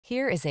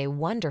Here is a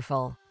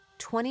wonderful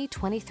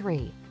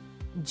 2023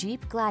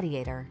 Jeep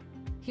Gladiator.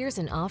 Here's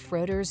an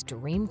off-roader's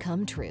dream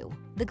come true,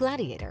 the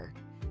Gladiator.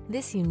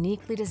 This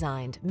uniquely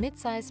designed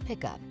midsize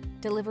pickup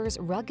delivers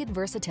rugged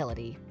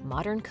versatility,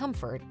 modern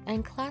comfort,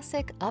 and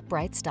classic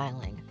upright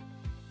styling.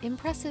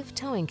 Impressive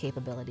towing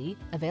capability,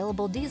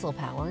 available diesel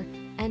power,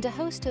 and a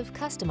host of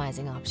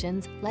customizing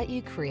options let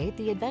you create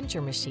the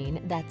adventure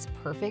machine that's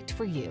perfect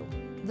for you.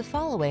 The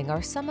following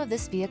are some of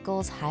this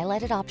vehicle's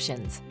highlighted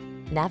options: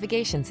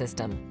 navigation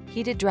system,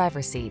 heated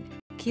driver's seat,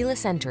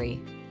 keyless entry,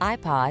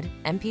 iPod,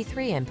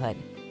 MP3 input,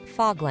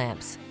 fog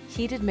lamps,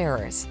 heated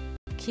mirrors,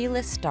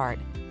 keyless start,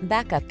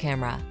 backup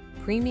camera,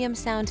 premium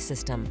sound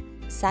system,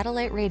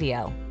 satellite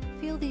radio.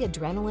 Feel the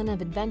adrenaline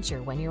of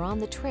adventure when you're on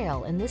the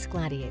trail in this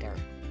Gladiator.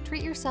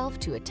 Treat yourself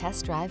to a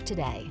test drive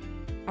today.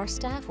 Our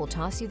staff will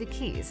toss you the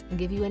keys and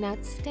give you an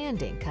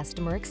outstanding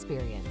customer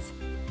experience.